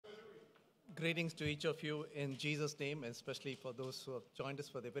Greetings to each of you in Jesus' name, especially for those who have joined us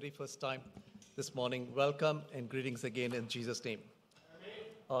for the very first time this morning. Welcome and greetings again in Jesus' name.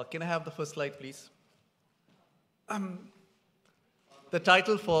 Can I have the first slide, please? The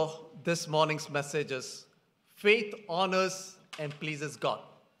title for this morning's message is Faith Honors and Pleases God.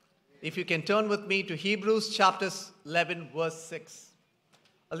 If you can turn with me to Hebrews chapter 11, verse 6.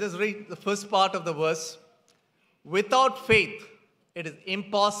 I'll just read the first part of the verse. Without faith, it is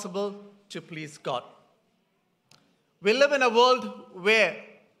impossible to please God. We live in a world where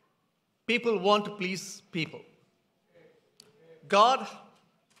people want to please people. God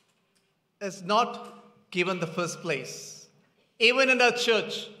is not given the first place, even in a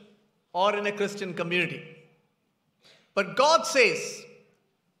church or in a Christian community. But God says,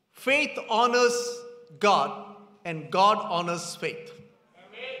 faith honors God and God honors faith.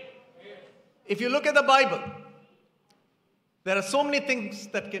 If you look at the Bible, there are so many things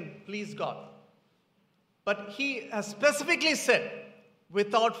that can please God. But He has specifically said,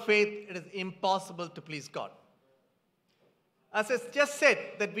 without faith, it is impossible to please God. As I just said,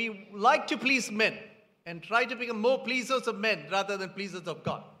 that we like to please men and try to become more pleasers of men rather than pleasers of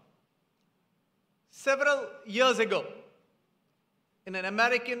God. Several years ago, in an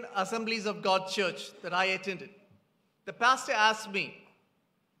American Assemblies of God church that I attended, the pastor asked me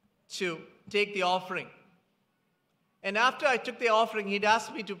to take the offering. And after I took the offering, he'd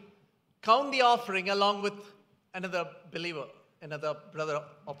asked me to count the offering along with another believer, another brother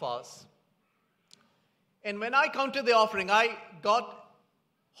of ours. And when I counted the offering, I got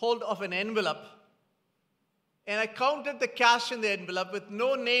hold of an envelope. And I counted the cash in the envelope with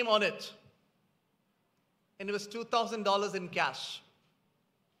no name on it. And it was $2,000 in cash.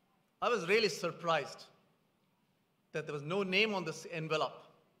 I was really surprised that there was no name on this envelope.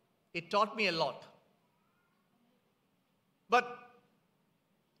 It taught me a lot. But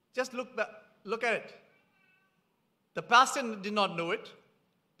just look at it. The pastor did not know it.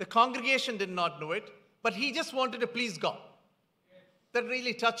 The congregation did not know it. But he just wanted to please God. That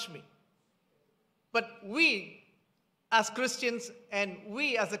really touched me. But we as Christians and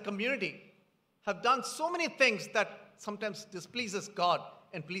we as a community have done so many things that sometimes displeases God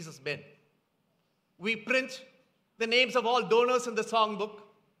and pleases men. We print the names of all donors in the songbook.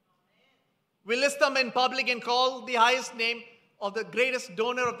 We list them in public and call the highest name of the greatest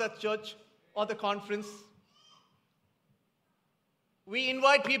donor of that church or the conference. We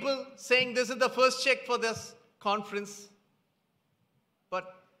invite people saying this is the first check for this conference.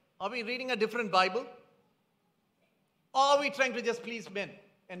 But are we reading a different Bible? Or are we trying to just please men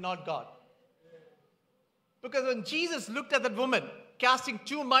and not God? Because when Jesus looked at that woman casting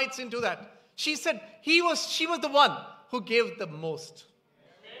 2 mites into that, she said she was the one who gave the most.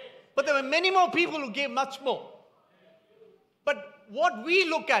 But there were many more people who gave much more. But what we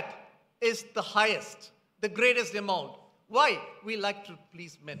look at is the highest, the greatest amount. Why? We like to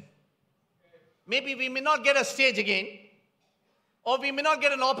please men. Maybe we may not get a stage again, or we may not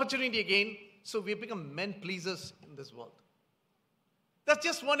get an opportunity again, so we become men pleasers in this world. That's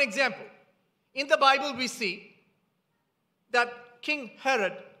just one example. In the Bible, we see that King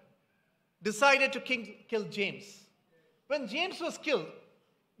Herod decided to kill James. When James was killed,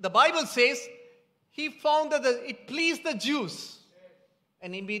 the Bible says he found that it pleased the Jews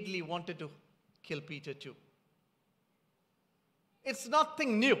and immediately wanted to kill Peter too. It's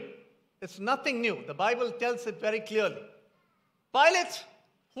nothing new. It's nothing new. The Bible tells it very clearly. Pilate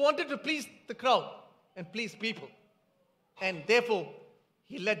wanted to please the crowd and please people. And therefore,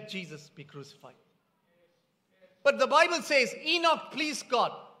 he let Jesus be crucified. But the Bible says Enoch pleased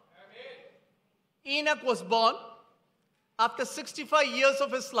God. Enoch was born. After 65 years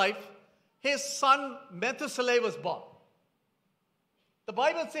of his life, his son Methuselah was born. The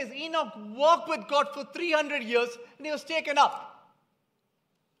Bible says Enoch walked with God for 300 years and he was taken up.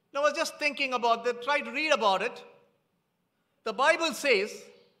 Now I was just thinking about that, tried to read about it. The Bible says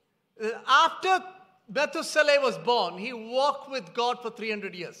that after Methuselah was born, he walked with God for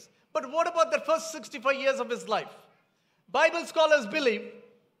 300 years. But what about the first 65 years of his life? Bible scholars believe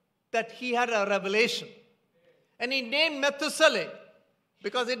that he had a revelation. And he named Methuselah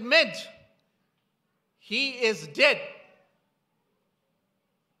because it meant he is dead.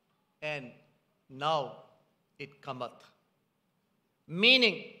 And now it cometh.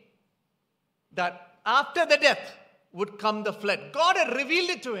 Meaning that after the death would come the flood. God had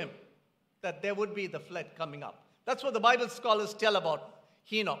revealed it to him that there would be the flood coming up. That's what the Bible scholars tell about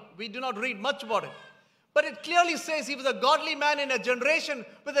Enoch. We do not read much about it. But it clearly says he was a godly man in a generation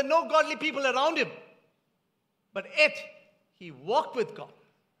where there were no godly people around him. But yet, he walked with God.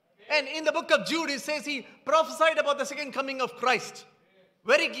 And in the book of Jude, it says he prophesied about the second coming of Christ.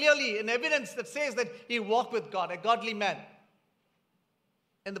 very clearly an evidence that says that he walked with God, a godly man.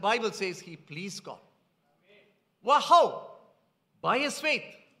 And the Bible says he pleased God. Well, how? By his faith.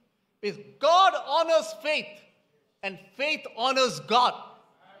 Because God honors faith, and faith honors God.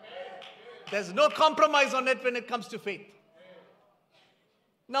 There's no compromise on it when it comes to faith.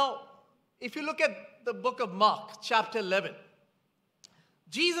 Now, if you look at the book of Mark, chapter 11,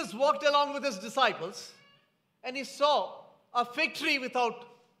 Jesus walked along with his disciples, and he saw a fig tree without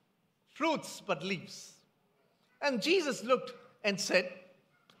fruits but leaves. And Jesus looked and said,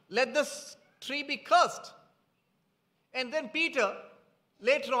 "Let this tree be cursed." And then Peter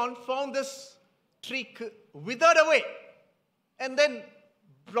later on found this tree withered away and then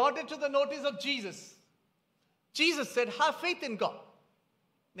brought it to the notice of Jesus. Jesus said, "Have faith in God."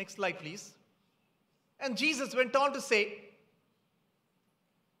 Next slide, please. And Jesus went on to say,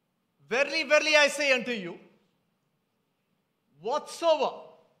 "Verily, verily, I say unto you, whatsoever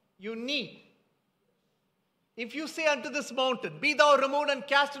you need, if you say unto this mountain, be thou removed and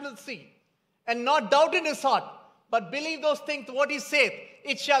cast into the sea, and not doubt in his heart, but believe those things what he saith,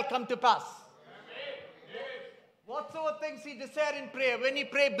 it shall come to pass." Whatsoever things he desire in prayer, when he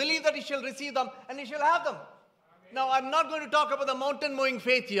pray, believe that he shall receive them and he shall have them. Now, I'm not going to talk about the mountain moving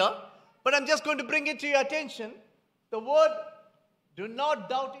faith here, but I'm just going to bring it to your attention. The word, do not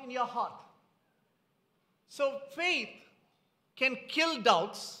doubt in your heart. So faith can kill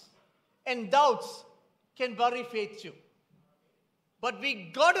doubts, and doubts can bury faith too. But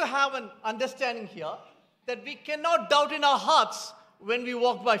we got to have an understanding here that we cannot doubt in our hearts when we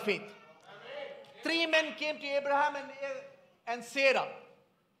walk by faith. Three men came to Abraham and Sarah,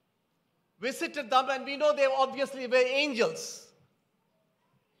 visited them, and we know they obviously were angels.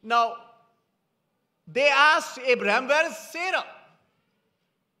 Now, they asked Abraham, "Where is Sarah?"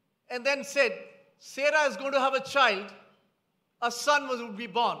 And then said, "Sarah is going to have a child. A son would be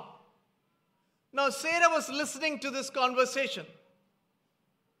born." Now, Sarah was listening to this conversation,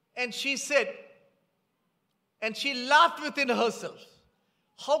 and she said, and she laughed within herself,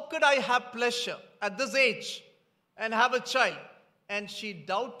 "How could I have pleasure at this age and have a child?" And she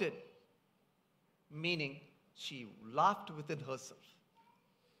doubted, meaning she laughed within herself.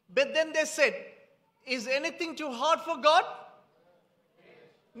 But then they said, "Is anything too hard for God?"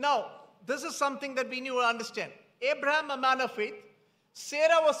 Now, this is something that we need to understand. Abraham, a man of faith.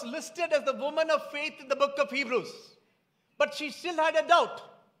 Sarah was listed as the woman of faith in the book of Hebrews. But she still had a doubt.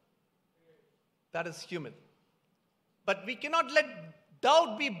 That is human. But we cannot let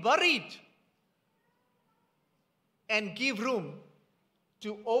doubt be buried and give room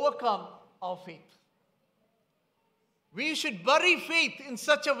to overcome our faith. We should bury faith in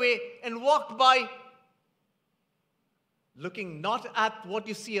such a way and walk by looking not at what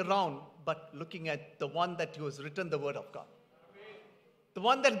you see around, but looking at the one that who has written the word of God. The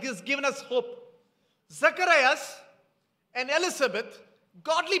one that has given us hope. Zacharias and Elizabeth,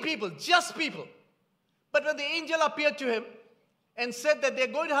 godly people, just people. But when the angel appeared to him and said that they're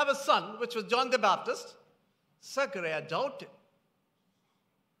going to have a son, which was John the Baptist, Zachariah doubted.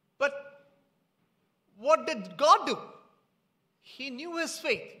 But what did God do? He knew his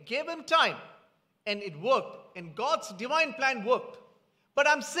faith, gave him time, and it worked. And God's divine plan worked. But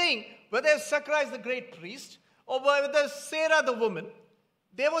I'm saying, whether Zacharias the great priest or whether Sarah the woman,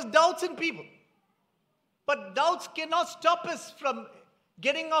 there was doubts in people. But doubts cannot stop us from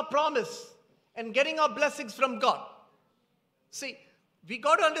getting our promise and getting our blessings from God. See, we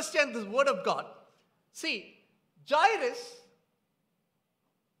got to understand this word of God. See, Jairus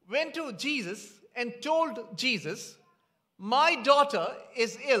went to Jesus and told Jesus, "My daughter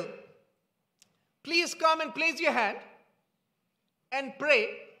is ill. Please come and place your hand and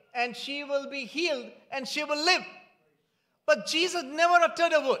pray, and she will be healed and she will live." But Jesus never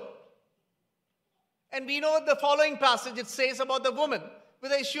uttered a word. And we know the following passage, it says about the woman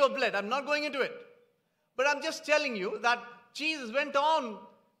with the issue of blood. I'm not going into it. But I'm just telling you that Jesus went on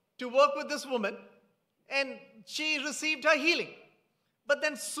to work with this woman, and she received her healing. But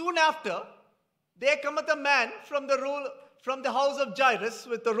then soon after, there cometh a man from the house of Jairus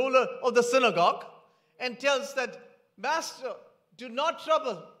with the ruler of the synagogue, and tells that, "Master, do not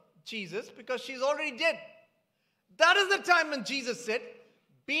trouble Jesus, because she's already dead." That is the time when Jesus said,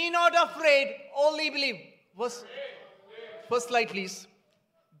 "Be not afraid, only believe." First slide, please.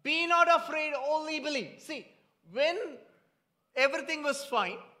 Be not afraid, only believe. See, when everything was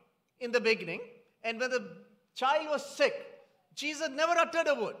fine in the beginning, and when the child was sick, Jesus never uttered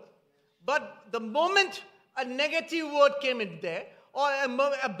a word. But the moment a negative word came in there, or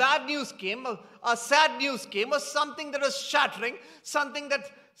a bad news came, a sad news came, or something that was shattering, something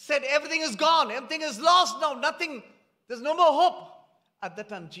that said everything is gone, everything is lost now, nothing, there's no more hope. At that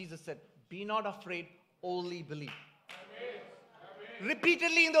time, Jesus said, be not afraid, only believe.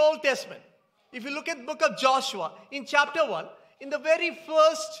 Repeatedly in the Old Testament. If you look at the book of Joshua, in chapter 1, in the very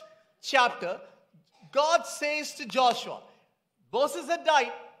first chapter, God says to Joshua, Moses had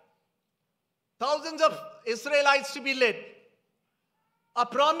died, thousands of Israelites to be led, a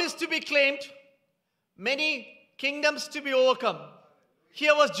promise to be claimed, many kingdoms to be overcome.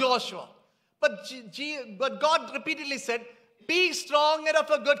 Here was Joshua. But God repeatedly said, be strong and of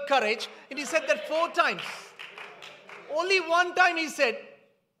a good courage. And he said that 4 times. Only one time he said,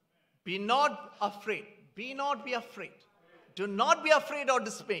 be not afraid. Be not be afraid. Do not be afraid or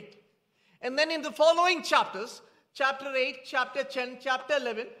dismayed. And then in the following chapters, chapter 8, chapter 10, chapter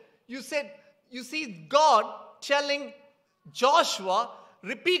 11, you see God telling Joshua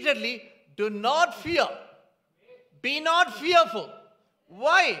repeatedly, do not fear. Be not fearful.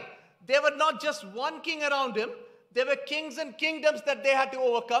 Why? There were not just one king around him. There were kings and kingdoms that they had to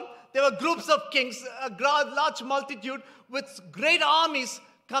overcome. There were groups of kings, a large multitude with great armies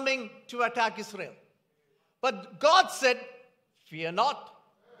coming to attack Israel. But God said, fear not.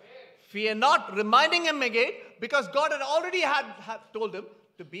 Fear not, reminding him again, because God had already had told him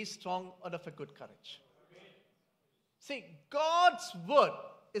to be strong and of a good courage. See, God's word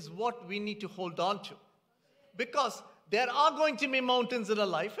is what we need to hold on to. Because there are going to be mountains in our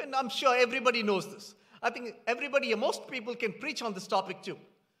life, and I'm sure everybody knows this. I think most people can preach on this topic too.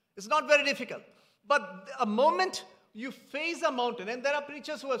 It's not very difficult. But a moment you face a mountain, and there are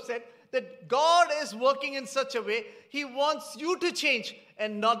preachers who have said that God is working in such a way, He wants you to change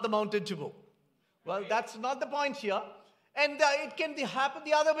and not the mountain to move. Well, that's not the point here. And it can happen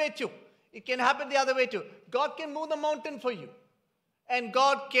the other way too. It can happen the other way too. God can move the mountain for you. And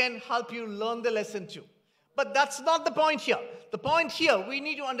God can help you learn the lesson too. But that's not the point here. The point here we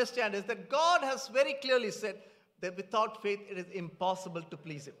need to understand is that God has very clearly said that without faith it is impossible to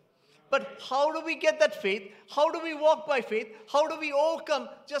please Him. But how do we get that faith? How do we walk by faith? How do we overcome,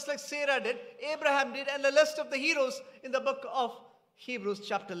 just like Sarah did, Abraham did, and the list of the heroes in the book of Hebrews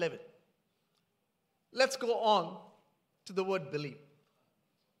chapter 11. Let's go on to the word believe.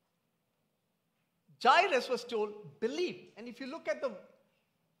 Jairus was told, believe. And if you look at the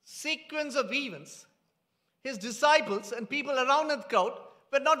sequence of events, his disciples and people around the crowd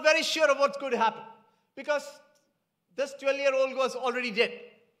were not very sure of what's going to happen, because this 12-year-old was already dead.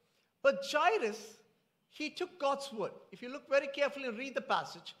 But Jairus, he took God's word. If you look very carefully and read the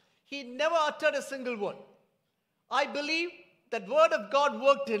passage, he never uttered a single word. I believe that word of God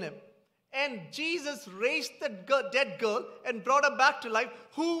worked in him. And Jesus raised the dead girl and brought her back to life.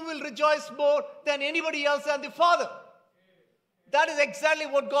 Who will rejoice more than anybody else than the Father? That is exactly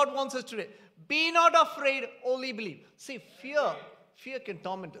what God wants us today. Be not afraid, only believe. See, fear can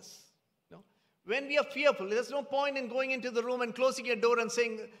torment us. You know? When we are fearful, there's no point in going into the room and closing your door and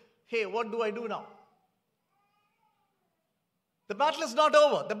saying, hey, what do I do now? The battle is not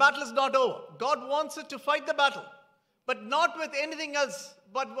over. The battle is not over. God wants us to fight the battle, but not with anything else,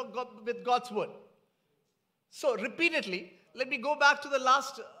 but with God's word. So repeatedly, let me go back to the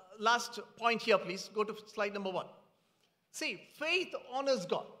last point here, please. Go to slide number 1. See, faith honors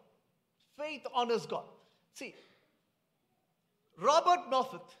God. Faith honors God. See, Robert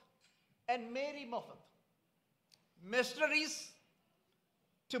Moffat and Mary Moffat, missionaries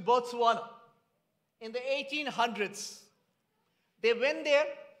to Botswana in the 1800s. They went there.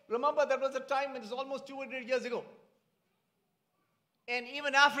 Remember, that was a time, it was almost 200 years ago. And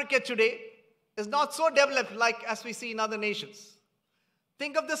even Africa today is not so developed like as we see in other nations.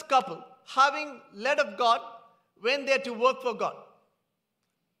 Think of this couple, having led of God, went there to work for God.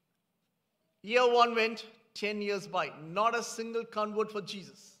 Year 1 went, 10 years by. Not a single convert for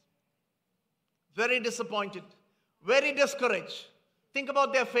Jesus. Very disappointed, very discouraged. Think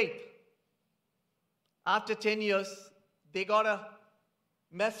about their faith. After 10 years, they got a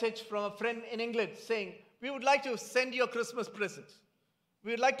message from a friend in England saying, we would like to send you a Christmas present.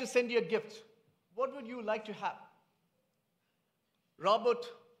 We would like to send you a gift. What would you like to have? Robert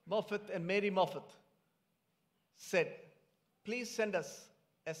Moffat and Mary Moffat said, please send us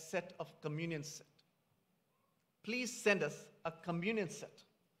a set of communion set. Please send us a communion set.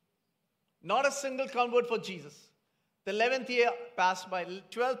 Not a single convert for Jesus. The 11th year passed by,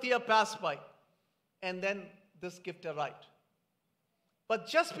 12th year passed by, and then this gift arrived. But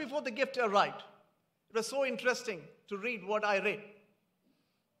just before the gift arrived, it was so interesting to read what I read,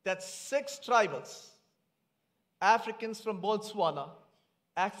 that 6 tribals, Africans from Botswana,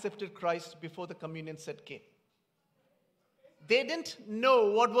 accepted Christ before the communion set came. They didn't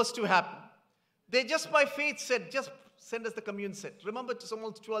know what was to happen. They just by faith said, just send us the communion set. Remember, it's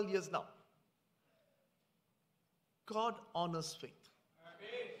almost 12 years now. God honors faith.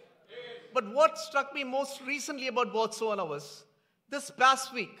 But what struck me most recently about Botswana was this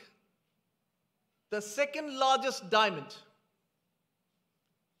past week, the second largest diamond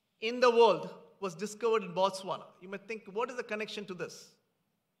in the world was discovered in Botswana. You might think, what is the connection to this?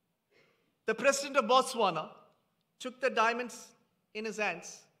 The president of Botswana took the diamonds in his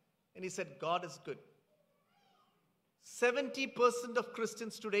hands and he said, God is good. 70% of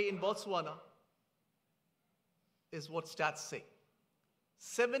Christians today in Botswana is what stats say.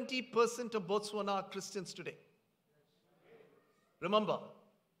 70% of Botswana are Christians today. Remember,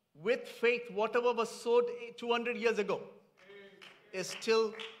 with faith, whatever was sowed 200 years ago is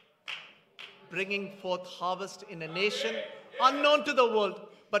still bringing forth harvest in a nation unknown to the world.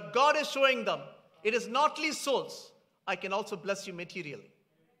 But God is showing them, it is not only souls, I can also bless you materially.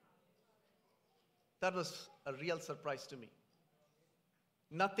 That was a real surprise to me.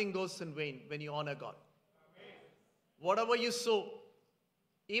 Nothing goes in vain when you honor God. Whatever you sow,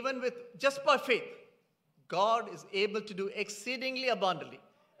 even with just by faith, God is able to do exceedingly abundantly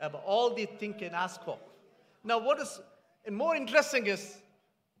above all they think and ask for. Now, what is more interesting is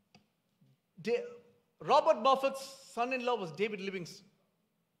Robert Moffat's son-in-law was David Livingstone.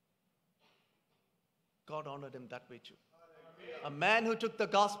 God honored him that way too. A man who took the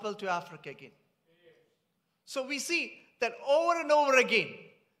gospel to Africa again. So we see that over and over again,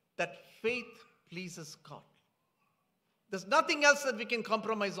 that faith pleases God. There's nothing else that we can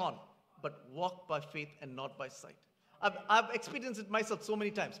compromise on, but walk by faith and not by sight. I've experienced it myself so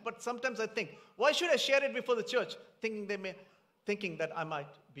many times, but sometimes I think, why should I share it before the church, thinking that I might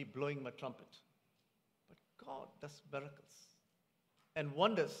be blowing my trumpet? But God does miracles and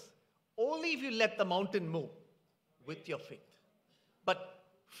wonders only if you let the mountain move with your faith. But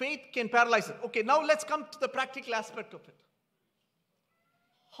faith can paralyze it. Okay, now let's come to the practical aspect of it.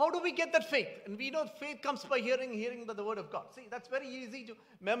 How do we get that faith? And we know faith comes by hearing by the word of God. See, that's very easy to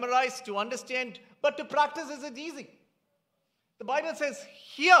memorize, to understand, but to practice isn't easy. The Bible says,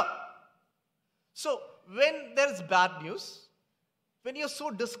 hear. So when there is bad news, when you're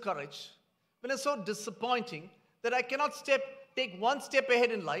so discouraged, when it's so disappointing that I cannot take one step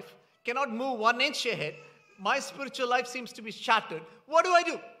ahead in life, cannot move 1 inch ahead, my spiritual life seems to be shattered, what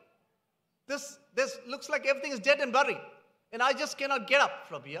do? This looks like everything is dead and buried. And I just cannot get up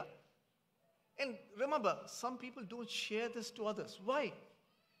from here. And remember, some people don't share this to others. Why?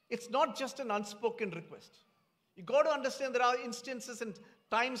 It's not just an unspoken request. You got to understand there are instances and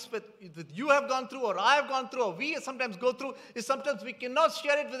times that you have gone through or I have gone through or we sometimes go through is sometimes we cannot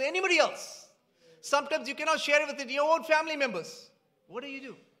share it with anybody else. Sometimes you cannot share it with your own family members. What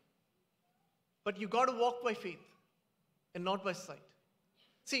do? But you got to walk by faith and not by sight.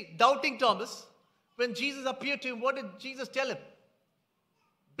 See, doubting Thomas, when Jesus appeared to him, what did Jesus tell him?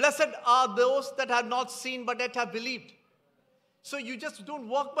 Blessed are those that have not seen but yet have believed. So you just don't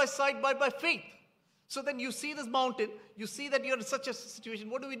walk by sight but by faith. So then you see this mountain, you see that you're in such a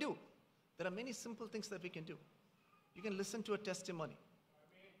situation. What do? There are many simple things that we can do. You can listen to a testimony.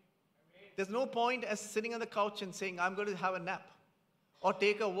 There's no point as sitting on the couch and saying, I'm going to have a nap or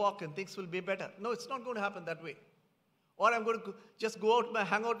take a walk and things will be better. No, it's not going to happen that way. Or I'm going to just go out and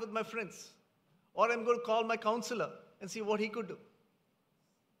hang out with my friends. Or I'm going to call my counselor and see what he could do.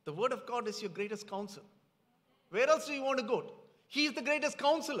 The word of God is your greatest counsel. Where else do you want to go? He is the greatest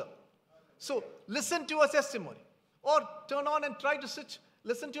counselor. So listen to a testimony. Or turn on and try to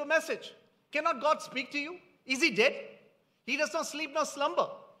listen to a message. Cannot God speak to you? Is he dead? He does not sleep nor slumber.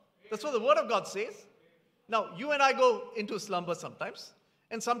 That's what the word of God says. Now, you and I go into slumber sometimes.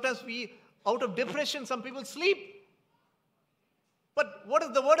 And sometimes out of depression, some people sleep. But what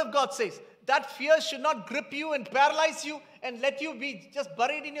does the word of God says? That fear should not grip you and paralyze you and let you be just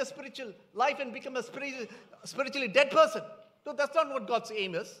buried in your spiritual life and become a spiritually dead person. No, that's not what God's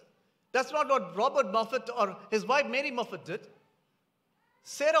aim is. That's not what Robert Moffat or his wife Mary Moffat did.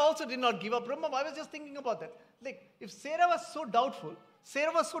 Sarah also did not give up. Remember, I was just thinking about that. Like, if Sarah was so doubtful,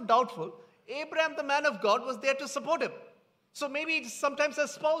 Abraham, the man of God, was there to support him. So maybe it's sometimes a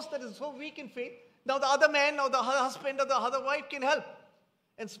spouse that is so weak in faith, now the other man or the husband or the other wife can help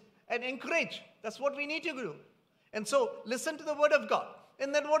and encourage. That's what we need to do. And so listen to the word of God.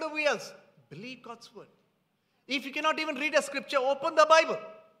 And then what do we else? Believe God's word. If you cannot even read a scripture, open the Bible.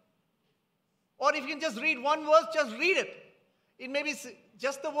 Or if you can just read one verse, just read it. It may be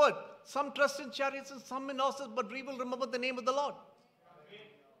just the word. Some trust in chariots and some in horses, but we will remember the name of the Lord.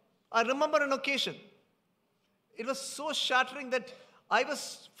 I remember an occasion. It was so shattering that I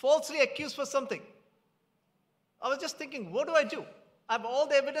was falsely accused for something. I was just thinking, what do? I have all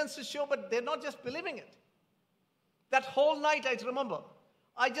the evidence to show, but they're not just believing it. That whole night, I remember,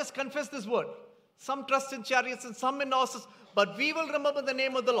 I just confessed this word. Some trust in chariots and some in horses, but we will remember the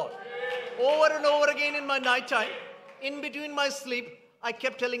name of the Lord. Over and over again in my nighttime, in between my sleep, I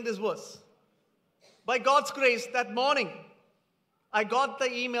kept telling this verse. By God's grace, that morning, I got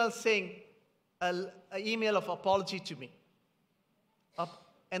the email saying, an email of apology to me.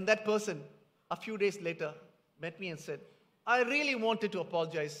 And that person, a few days later, met me and said, I really wanted to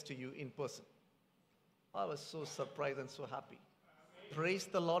apologize to you in person. I was so surprised and so happy. Praise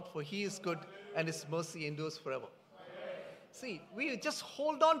the Lord, for He is good and His mercy endures forever. See, we just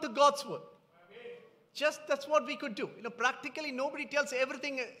hold on to God's word. Just that's what we could do. Practically nobody tells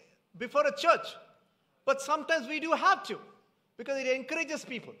everything before a church. But sometimes we do have to, because it encourages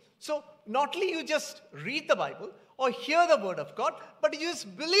people. So not only you just read the Bible or hear the word of God, but you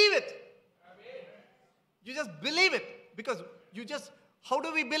just believe it. You just believe it. Because how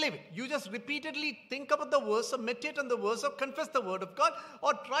do we believe it? You just repeatedly think about the verse or meditate on the verse or confess the word of God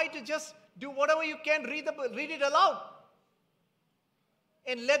or try to just do whatever you can, read it aloud.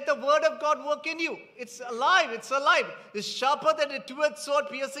 And let the word of God work in you. It's alive. It's alive. It's sharper than a two-edged sword,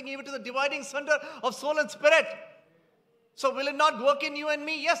 piercing even to the dividing sunder of soul and spirit. So will it not work in you and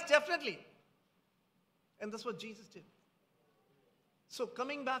me? Yes, definitely. And that's what Jesus did. So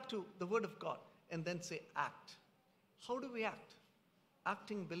coming back to the word of God and then say act. How do we act?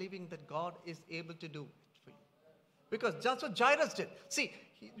 Acting, believing that God is able to do it for you. Because that's what Jairus did. See,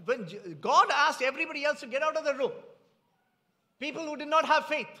 when God asked everybody else to get out of the room, people who did not have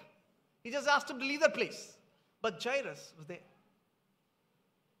faith, He just asked them to leave the place. But Jairus was there.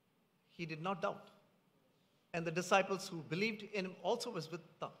 He did not doubt. And the disciples who believed in Him also was with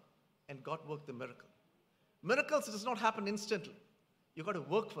them. And God worked the miracle. Miracles does not happen instantly. You've got to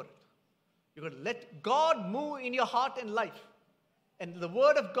work for it. You've got to let God move in your heart and life. And the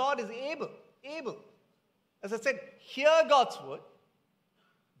word of God is able. As I said, hear God's word,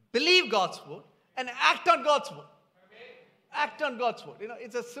 believe God's word, and act on God's word. Act on God's word.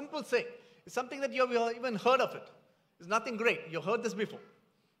 It's a simple saying. It's something that you have even heard of it. It's nothing great. You've heard this before.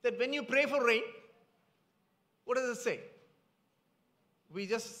 That when you pray for rain, what does it say? We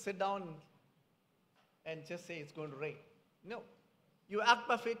just sit down and just say it's going to rain. No. You act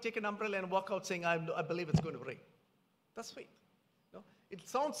by faith, take an umbrella and walk out saying, I believe it's going to rain. That's faith. No? It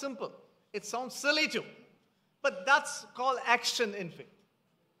sounds simple. It sounds silly too. But that's called action in faith.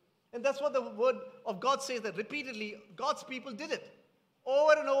 And that's what the word of God says, that repeatedly God's people did it.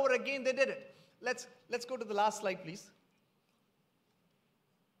 Over and over again they did it. Let's go to the last slide, please.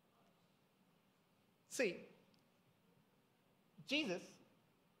 See, Jesus,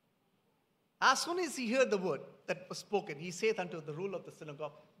 as soon as He heard the word that was spoken, He saith unto the ruler of the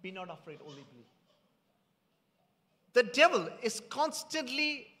synagogue, be not afraid, only believe. The devil is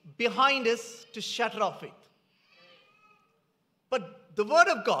constantly behind us to shatter our faith. But the word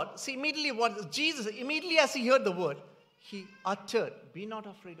of God, see, immediately as He heard the word, He uttered, be not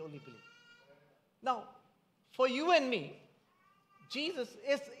afraid, only believe. Now, for you and me, Jesus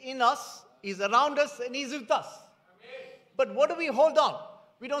is in us, He's around us, and He's with us. Amen. But what do we hold on?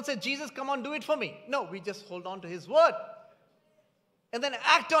 We don't say, Jesus, come on, do it for me. No, we just hold on to His word. And then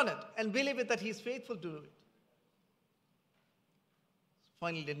act on it and believe it that He's faithful to do it.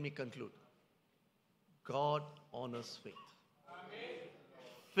 Finally, let me conclude. God honors faith. Amen.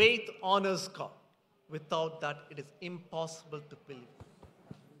 Faith honors God. Without that, it is impossible to believe.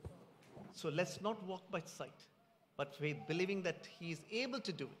 So let's not walk by sight, but faith, believing that He is able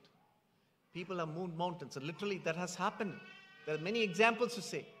to do it. People have moved mountains, and literally that has happened. There are many examples to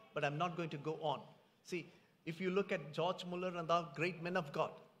say, but I'm not going to go on. See, if you look at George Muller and the great men of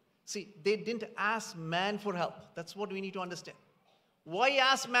God, see, they didn't ask man for help. That's what we need to understand. Why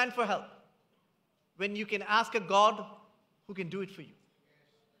ask man for help when you can ask a God who can do it for you?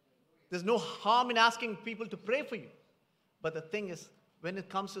 There's no harm in asking people to pray for you. But the thing is, when it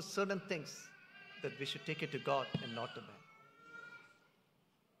comes to certain things, that we should take it to God and not to man.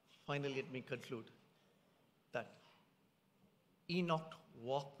 Finally, let me conclude that Enoch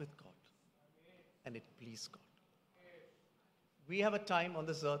walked with God and it pleased God. We have a time on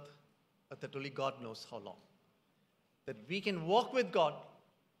this earth that only God knows how long. That we can walk with God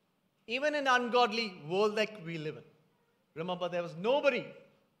even in an ungodly world like we live in. Remember, there was nobody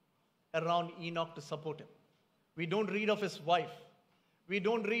around Enoch to support him. We don't read of his wife. We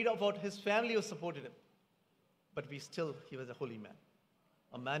don't read about his family who supported him. But he was a holy man.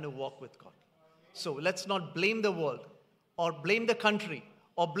 A man who walked with God. So let's not blame the world or blame the country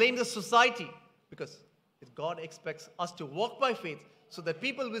or blame the society, because God expects us to walk by faith so that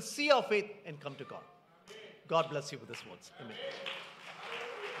people will see our faith and come to God. God bless you with these words. Amen.